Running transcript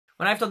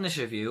when I've done this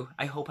review,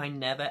 I hope I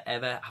never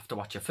ever have to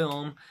watch a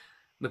film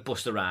with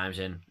Busta Rhymes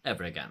in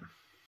ever again.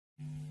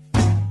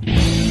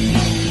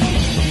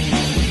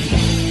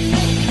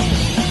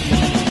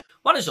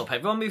 What is up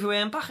everyone,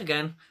 Movie back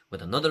again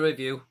with another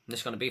review. And this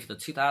is going to be for the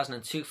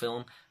 2002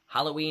 film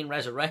Halloween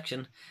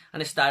Resurrection,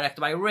 and it's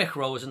directed by Rick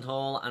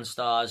Rosenthal and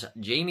stars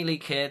Jamie Lee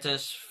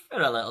Curtis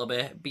for a little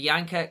bit,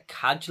 Bianca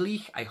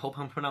Kajlich, I hope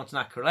I'm pronouncing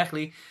that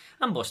correctly,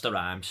 and Busta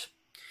Rhymes.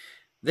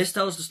 This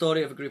tells the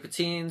story of a group of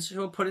teens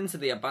who are put into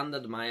the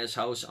abandoned Myers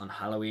house on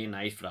Halloween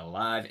night for a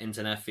live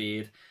internet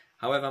feed.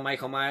 However,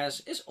 Michael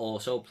Myers is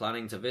also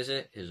planning to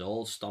visit his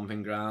old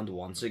stomping ground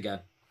once again.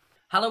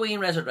 Halloween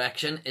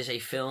Resurrection is a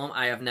film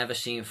I have never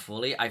seen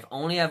fully. I've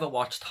only ever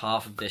watched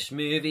half of this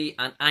movie,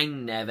 and I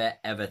never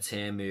ever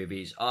turn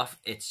movies off.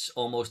 It's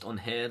almost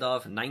unheard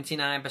of.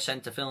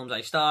 99% of films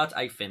I start,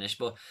 I finish.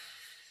 But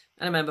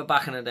I remember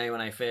back in the day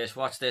when I first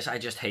watched this, I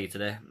just hated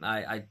it.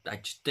 I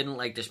just didn't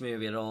like this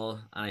movie at all,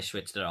 and I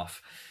switched it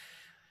off.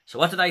 So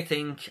what did I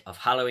think of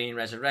Halloween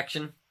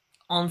Resurrection?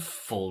 On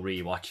full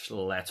rewatch,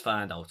 let's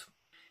find out.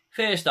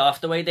 First off,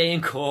 the way they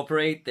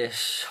incorporate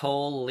this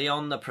whole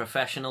Leon the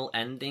Professional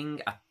ending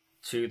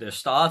to the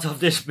start of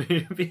this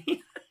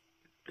movie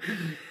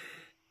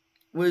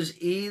was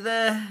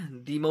either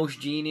the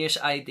most genius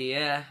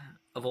idea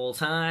of all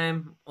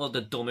time or the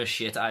dumbest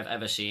shit I've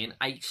ever seen.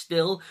 I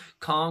still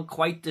can't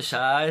quite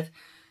decide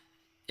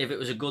if it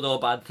was a good or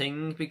bad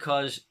thing,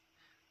 because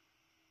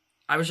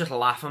I was just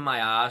laughing my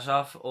ass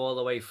off all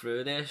the way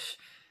through this,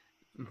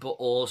 but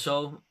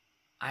also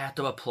I had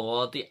to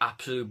applaud the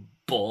absolute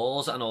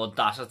balls and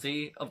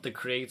audacity of the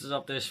creators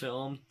of this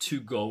film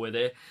to go with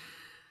it.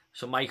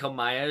 So Michael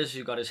Myers,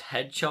 who got his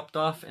head chopped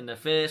off in the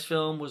first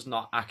film, was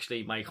not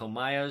actually Michael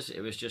Myers.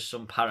 It was just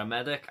some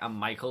paramedic, and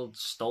Michael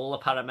stole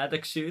a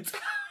paramedic suit.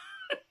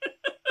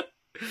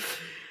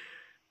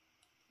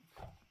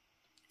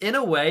 In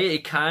a way,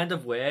 it kind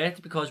of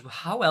worked, because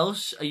how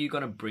else are you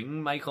going to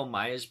bring Michael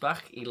Myers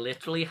back? He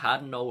literally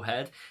had no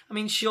head. I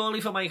mean, surely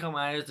for Michael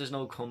Myers, there's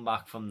no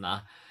comeback from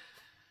that.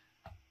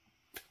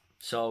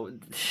 So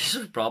this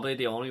is probably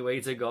the only way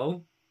to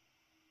go.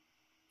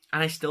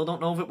 And I still don't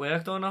know if it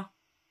worked or not.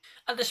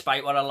 And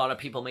despite what a lot of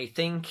people may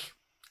think,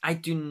 I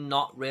do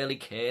not really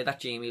care that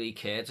Jamie Lee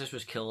Curtis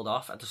was killed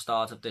off at the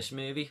start of this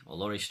movie, or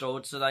Laurie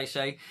Strode, should I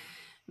say,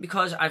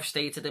 because I've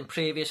stated in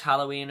previous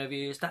Halloween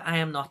reviews that I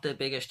am not the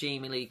biggest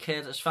Jamie Lee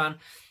Curtis fan.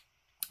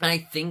 And I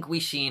think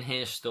we've seen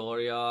her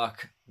story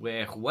arc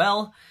work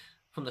well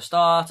from the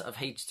start of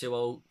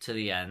H2O to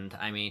the end.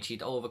 I mean,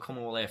 she'd overcome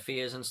all her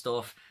fears and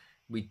stuff.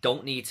 We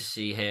don't need to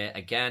see her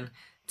again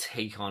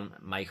take on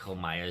Michael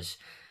Myers.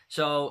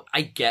 So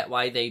I get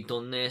why they've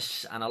done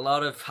this, and a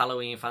lot of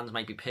Halloween fans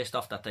might be pissed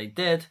off that they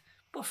did,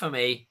 but for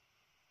me,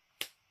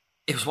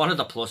 it was one of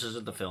the pluses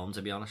of the film,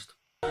 to be honest.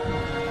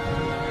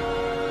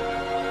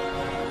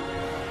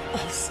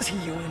 I'll see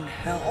you in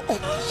hell.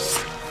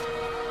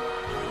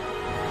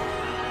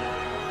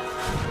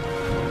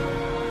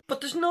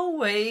 But there's no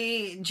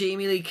way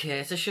Jamie Lee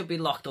Curtis should be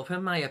locked up,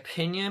 in my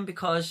opinion,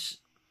 because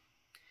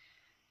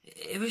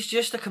it was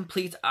just a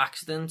complete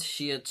accident.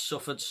 She had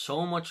suffered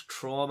so much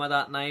trauma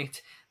that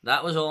night.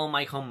 That was all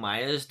Michael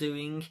Myers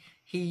doing.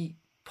 He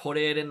put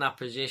her in that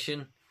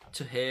position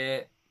to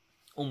her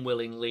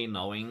unwillingly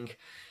knowing.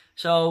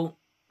 So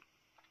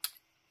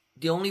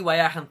the only way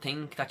I can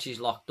think that she's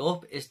locked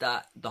up is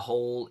that the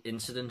whole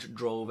incident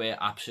drove her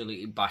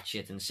absolutely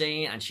batshit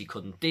insane and she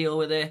couldn't deal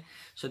with it.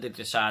 So they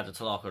decided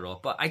to lock her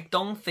up. But I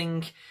don't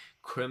think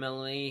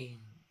criminally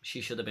she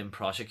should have been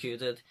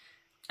prosecuted.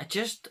 I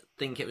just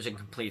think it was a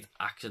complete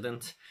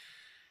accident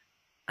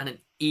and an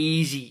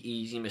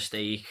easy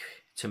mistake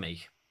to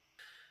make.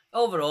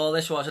 Overall,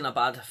 this wasn't a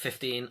bad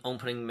 15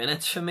 opening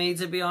minutes for me,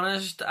 to be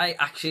honest. I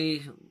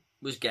actually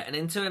was getting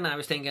into it and I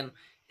was thinking,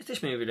 is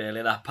this movie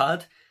really that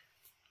bad?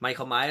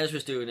 Michael Myers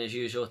was doing his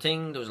usual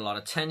thing. There was a lot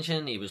of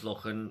tension. He was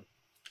looking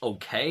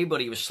okay,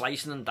 but he was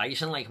slicing and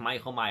dicing like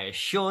Michael Myers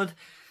should.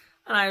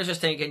 And I was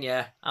just thinking,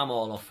 yeah, I'm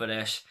all up for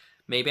this.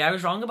 Maybe I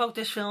was wrong about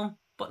this film,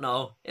 but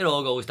no, it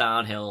all goes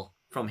downhill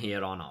from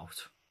here on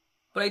out.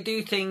 But I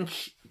do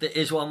think there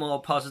is one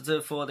more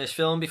positive for this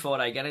film before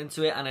I get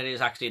into it, and it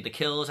is actually the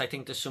kills. I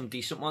think there's some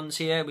decent ones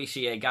here. We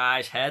see a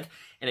guy's head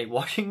in a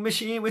washing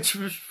machine, which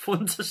was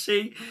fun to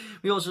see.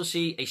 We also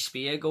see a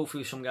spear go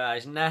through some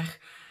guy's neck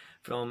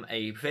from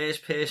a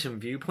first-person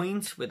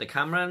viewpoint with the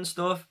camera and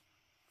stuff.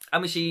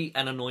 And we see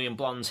an annoying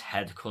blonde's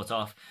head cut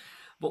off.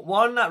 But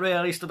one that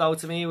really stood out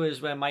to me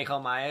was when Michael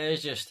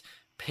Myers just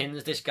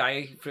pins this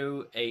guy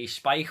through a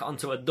spike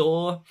onto a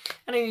door,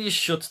 and then he just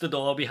shuts the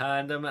door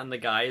behind him and the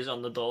guy is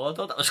on the door. I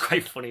thought that was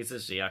quite funny to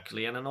see,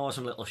 actually, and an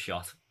awesome little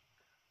shot.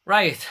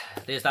 Right,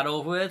 there's that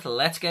over with.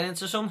 Let's get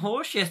into some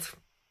horseshit.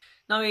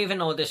 Now, even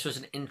though this was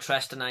an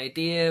interesting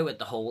idea with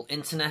the whole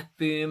internet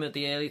boom of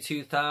the early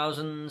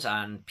 2000s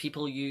and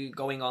people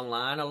going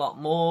online a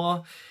lot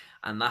more,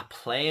 and that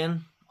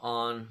playing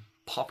on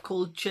pop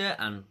culture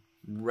and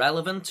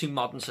relevant to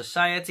modern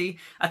society,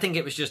 I think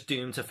it was just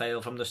doomed to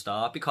fail from the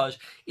start, because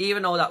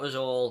even though that was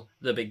all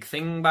the big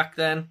thing back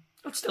then,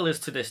 it still is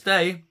to this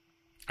day,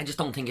 I just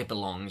don't think it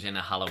belongs in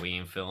a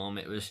Halloween film.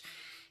 It was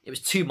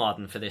too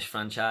modern for this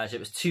franchise. It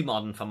was too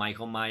modern for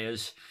Michael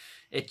Myers.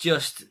 It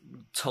just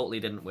totally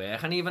didn't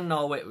work. And even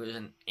though it was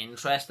an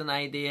interesting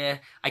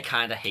idea, I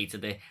kind of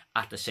hated it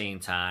at the same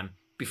time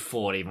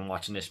before even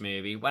watching this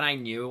movie. When I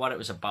knew what it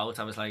was about,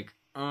 I was like,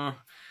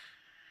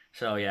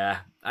 So yeah,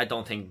 I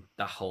don't think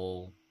the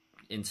whole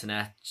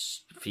internet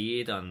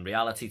feed and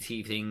reality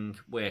TV thing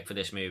worked for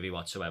this movie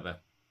whatsoever.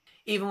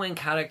 Even when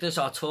characters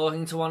are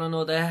talking to one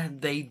another,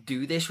 they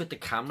do this with the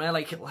camera.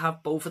 Like, it'll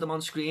have both of them on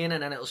screen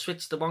and then it'll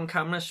switch to one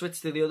camera,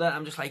 switch to the other.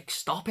 I'm just like,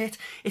 stop it.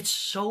 It's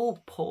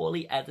so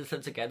poorly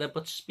edited together.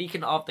 But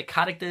speaking of the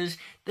characters,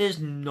 there's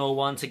no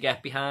one to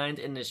get behind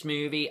in this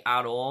movie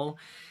at all.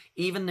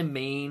 Even the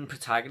main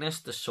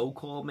protagonist, the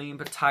so-called main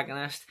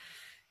protagonist,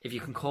 if you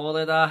can call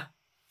it that,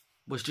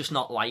 was just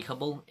not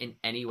likeable in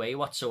any way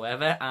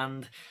whatsoever.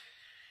 And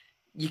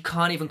you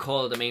can't even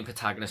call it the main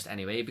protagonist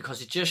anyway,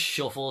 because it just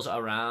shuffles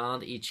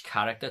around each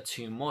character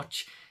too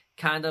much.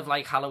 Kind of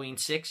like Halloween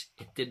 6,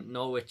 it didn't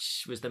know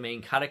which was the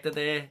main character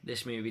there.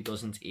 This movie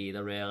doesn't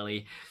either,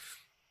 really.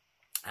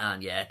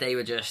 And yeah, there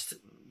was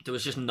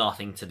just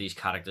nothing to these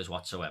characters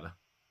whatsoever.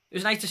 It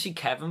was nice to see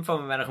Kevin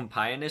from American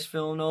Pie in this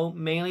film, though,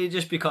 mainly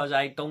just because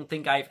I don't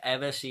think I've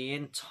ever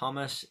seen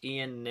Thomas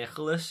Ian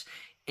Nicholas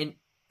in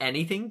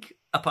anything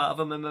apart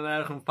from an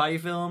American Pie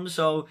film,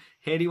 so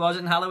here he was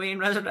in Halloween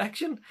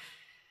Resurrection.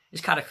 His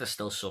character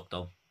still sucked,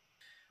 though.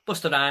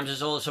 Busta Rhymes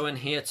is also in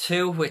here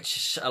too,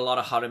 which a lot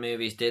of horror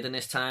movies did in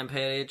this time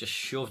period, just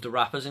shoved the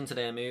rappers into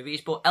their movies.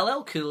 But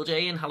LL Cool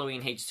J in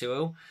Halloween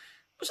H2O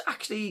was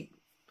actually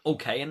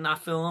okay in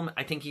that film.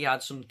 I think he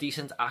had some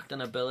decent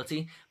acting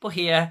ability. But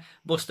here,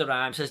 Busta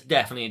Rhymes has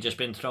definitely just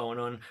been thrown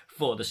on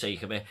for the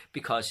sake of it,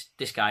 because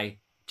this guy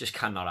just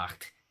cannot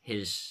act.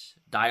 His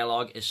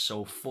dialogue is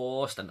so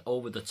forced and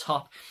over the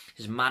top.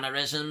 His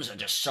mannerisms are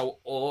just so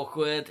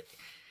awkward.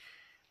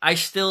 I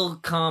still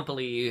can't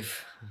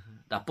believe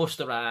that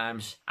Busta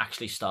Rhymes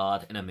actually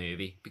starred in a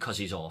movie, because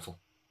he's awful.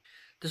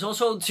 There's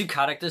also two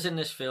characters in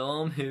this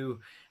film who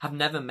have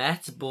never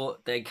met,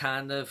 but they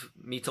kind of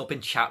meet up in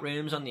chat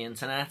rooms on the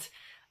internet,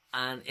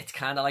 and it's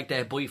kind of like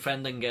their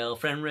boyfriend and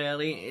girlfriend,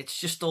 really. It's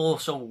just all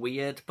so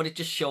weird, but it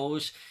just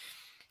shows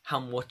how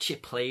much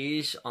it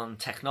plays on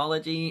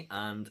technology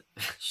and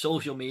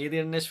social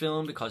media in this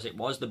film, because it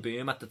was the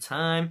boom at the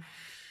time.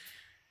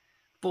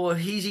 But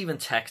he's even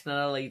texting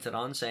her later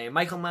on saying,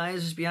 Michael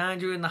Myers is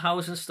behind you in the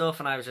house and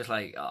stuff, and I was just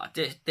like, oh,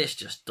 this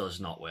just does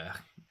not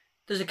work.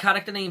 There's a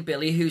character named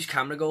Billy whose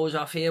camera goes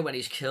off here when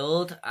he's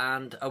killed,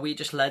 and are we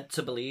just led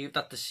to believe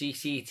that the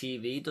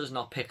CCTV does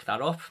not pick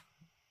that up?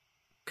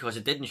 Because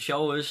it didn't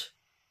show us.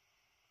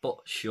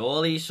 But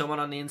surely someone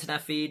on the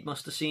internet feed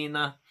must have seen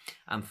that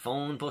and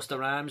phoned Busta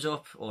Rhymes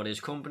up or his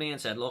company and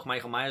said, look,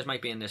 Michael Myers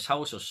might be in this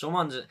house, or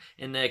someone's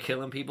in there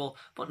killing people.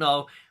 But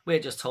no, we're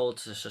just told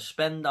to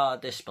suspend our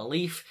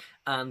disbelief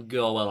and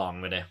go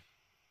along with it.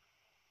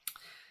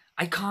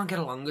 I can't get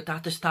along with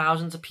that. There's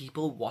thousands of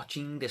people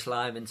watching this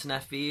live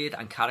internet feed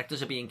and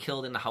characters are being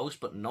killed in the house,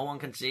 but no one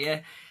can see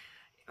it.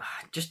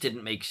 It just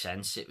didn't make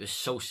sense. It was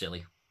so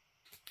silly.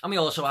 And we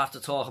also have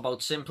to talk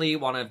about simply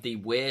one of the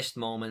worst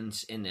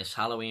moments in this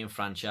Halloween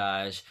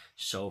franchise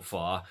so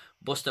far.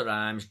 Busta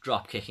Rhymes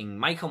drop-kicking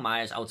Michael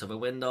Myers out of a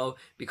window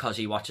because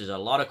he watches a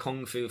lot of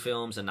Kung Fu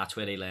films and that's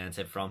where he learned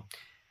it from.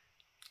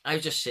 I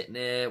was just sitting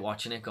there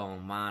watching it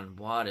going, man,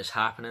 what is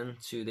happening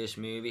to this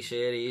movie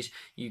series?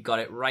 You got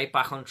it right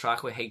back on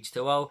track with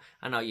H2O,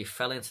 and now you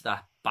fell into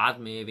that bad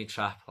movie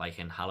trap like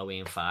in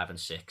Halloween 5 and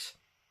 6.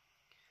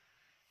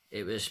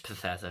 It was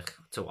pathetic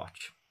to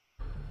watch.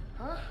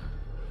 Huh?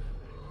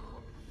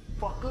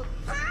 Fucker.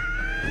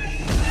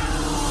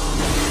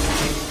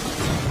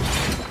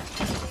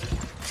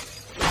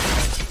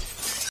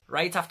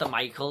 Right after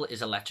Michael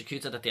is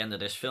electrocuted at the end of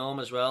this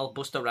film as well,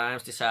 Busta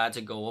Rhymes decides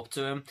to go up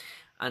to him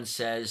and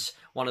says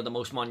one of the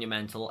most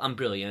monumental and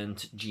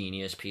brilliant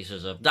genius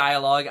pieces of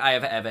dialogue I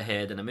have ever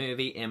heard in a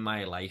movie in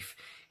my life.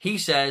 He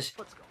says,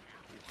 Let's go.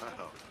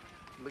 Wow.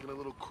 Looking a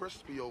little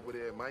crispy over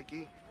there,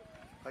 Mikey.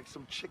 Like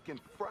some chicken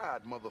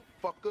fried,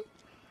 motherfucker.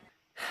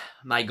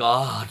 My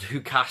God, who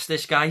cast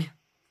this guy?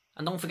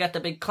 And don't forget the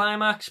big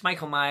climax.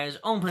 Michael Myers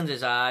opens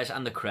his eyes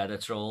and the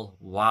credits roll.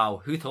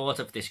 Wow, who thought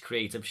of this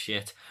creative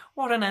shit?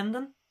 What an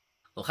ending.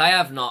 Look, I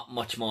have not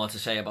much more to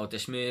say about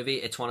this movie.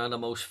 It's one of the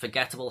most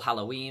forgettable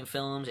Halloween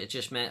films. It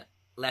just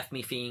left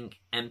me feeling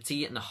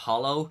empty and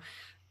hollow.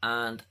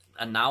 And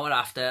an hour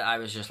after, I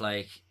was just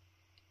like,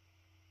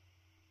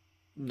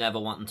 never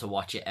wanting to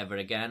watch it ever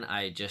again.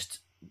 I just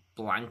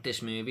blanked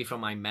this movie from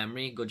my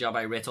memory. Good job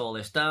I wrote all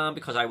this down,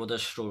 because I would have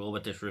struggled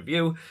with this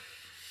review.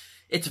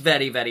 It's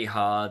very, very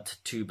hard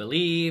to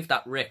believe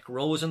that Rick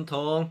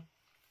Rosenthal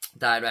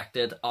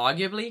directed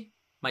arguably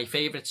my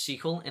favourite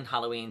sequel in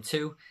Halloween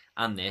 2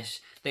 and this.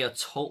 They are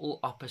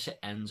total opposite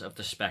ends of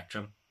the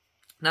spectrum.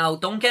 Now,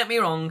 don't get me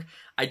wrong,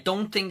 I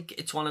don't think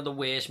it's one of the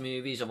worst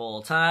movies of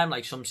all time,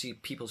 like some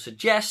people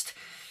suggest.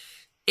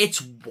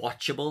 It's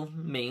watchable,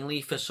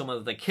 mainly for some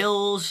of the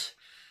kills,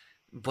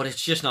 but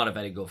it's just not a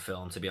very good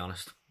film, to be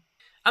honest.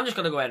 I'm just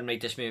going to go ahead and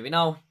rate this movie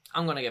now.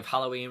 I'm going to give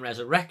Halloween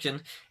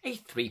Resurrection a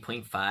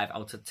 3.5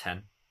 out of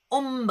 10.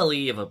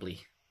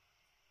 Unbelievably,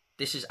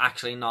 this is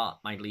actually not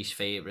my least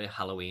favourite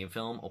Halloween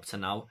film up to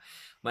now.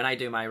 When I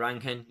do my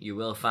ranking, you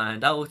will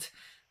find out,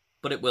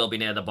 but it will be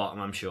near the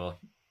bottom, I'm sure.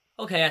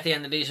 Okay, at the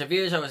end of these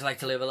reviews, I always like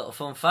to leave a little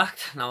fun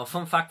fact. Now, a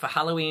fun fact for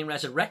Halloween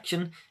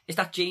Resurrection is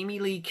that Jamie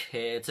Lee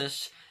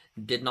Curtis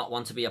did not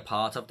want to be a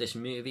part of this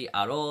movie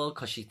at all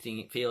because she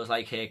feels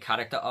like her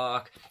character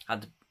arc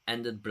had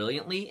ended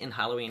brilliantly in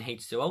Halloween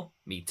H2O.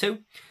 Me too.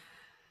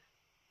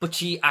 But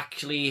she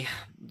actually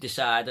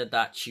decided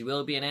that she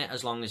will be in it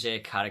as long as her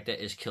character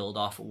is killed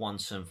off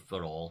once and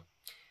for all.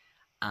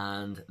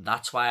 And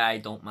that's why I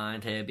don't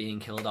mind her being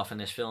killed off in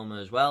this film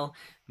as well.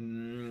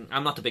 I'm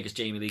not the biggest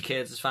Jamie Lee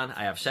Curtis fan,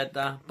 I have said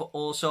that, but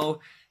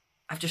also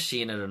I've just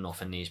seen it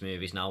enough in these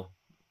movies now.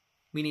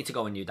 We need to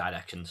go in new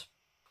directions.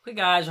 Okay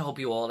guys, I hope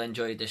you all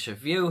enjoyed this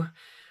review.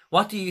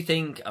 What do you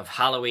think of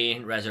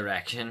Halloween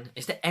Resurrection?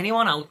 Is there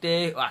anyone out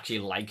there who actually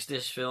likes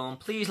this film?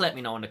 Please let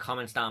me know in the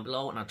comments down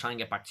below and I'll try and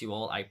get back to you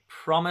all, I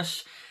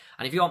promise.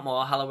 And if you want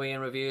more Halloween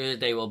reviews,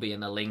 they will be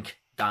in the link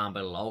down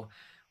below.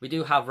 We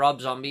do have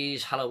Rob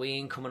Zombie's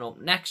Halloween coming up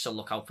next, so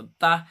look out for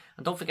that.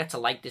 And don't forget to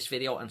like this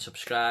video and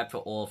subscribe for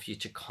all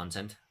future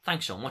content.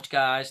 Thanks so much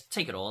guys,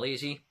 take it all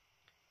easy.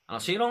 And I'll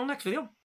see you all in the next video.